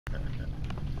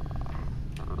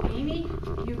Amy,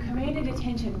 you commanded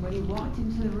attention when you walked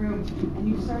into the room and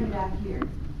you started out here.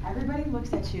 Everybody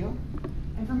looks at you,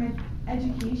 and from an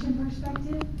education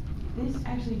perspective, this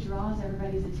actually draws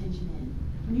everybody's attention in.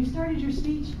 When you started your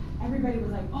speech, everybody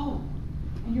was like, oh,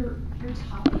 and your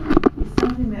topic is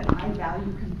something that I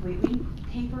value completely,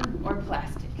 paper or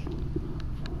plastic.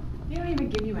 They don't even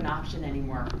give you an option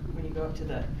anymore when you go up to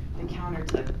the counter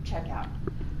to check out.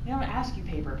 They don't ask you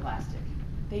paper or plastic.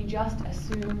 They just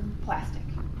assume plastic.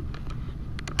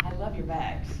 I love your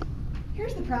bags.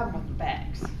 Here's the problem with the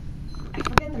bags. I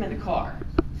forget them in the car.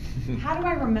 How do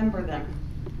I remember them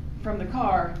from the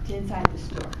car to inside the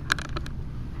store?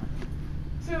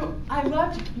 So I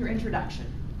loved your introduction.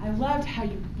 I loved how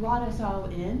you brought us all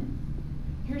in.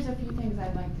 Here's a few things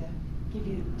I'd like to give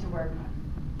you to work on.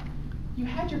 You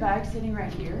had your bag sitting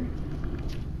right here.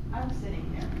 I was sitting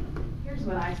here. Here's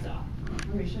what I saw.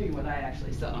 Let me show you what I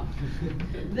actually saw.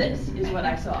 This is what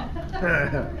I saw.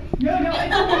 No,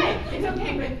 it's okay. It's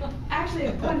okay, but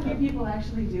actually quite a few people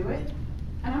actually do it.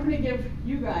 And I'm going to give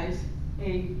you guys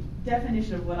a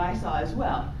definition of what I saw as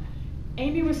well.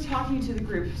 Amy was talking to the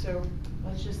group, so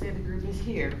let's just say the group is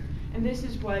here. And this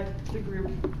is what the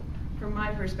group, from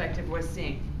my perspective, was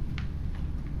seeing.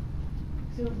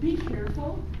 So be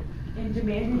careful in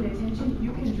demanding attention.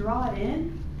 You can draw it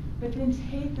in, but then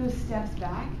take those steps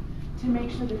back to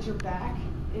make sure that your back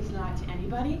is not to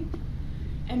anybody.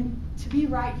 And to be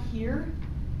right here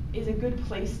is a good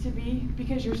place to be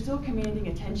because you're still commanding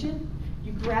attention.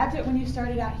 You grabbed it when you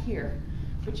started out here,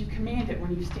 but you command it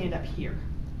when you stand up here,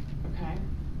 okay?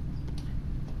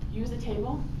 Use a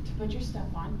table to put your stuff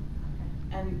on.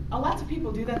 And lots of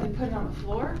people do that, they put it on the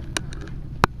floor.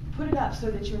 Put it up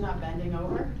so that you're not bending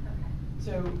over.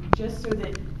 So just so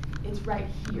that it's right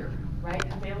here, right,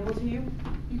 available to you.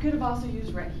 You could have also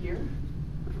used right here.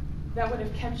 That would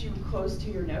have kept you close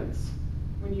to your notes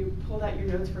when you pulled out your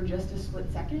notes for just a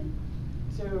split second.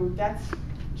 So that's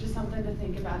just something to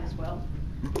think about as well.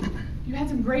 You had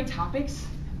some great topics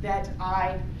that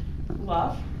I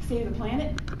love. Save the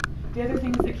planet. The other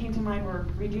things that came to mind were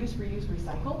reduce, reuse,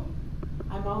 recycle.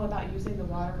 I'm all about using the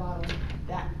water bottle,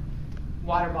 that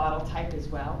water bottle type as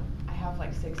well. I have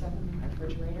like 6 of them in my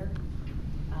refrigerator.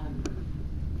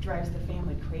 Drives the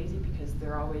family crazy because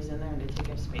they're always in there and they take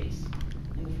up space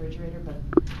in the refrigerator. But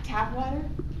tap water,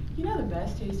 you know the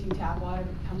best tasting tap water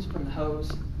comes from the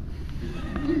hose.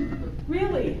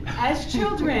 Really, as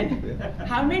children,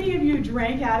 how many of you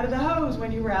drank out of the hose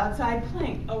when you were outside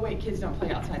playing? Oh wait, kids don't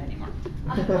play outside anymore.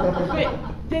 But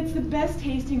that's the best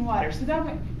tasting water. So that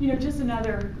way, just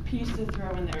another piece to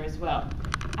throw in there as well.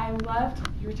 I loved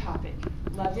your topic,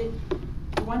 loved it.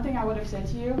 The one thing I would have said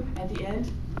to you at the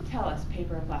end, tell us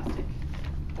paper or plastic,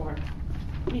 or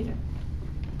neither,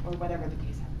 or whatever the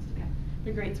case happens to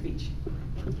be. A great speech.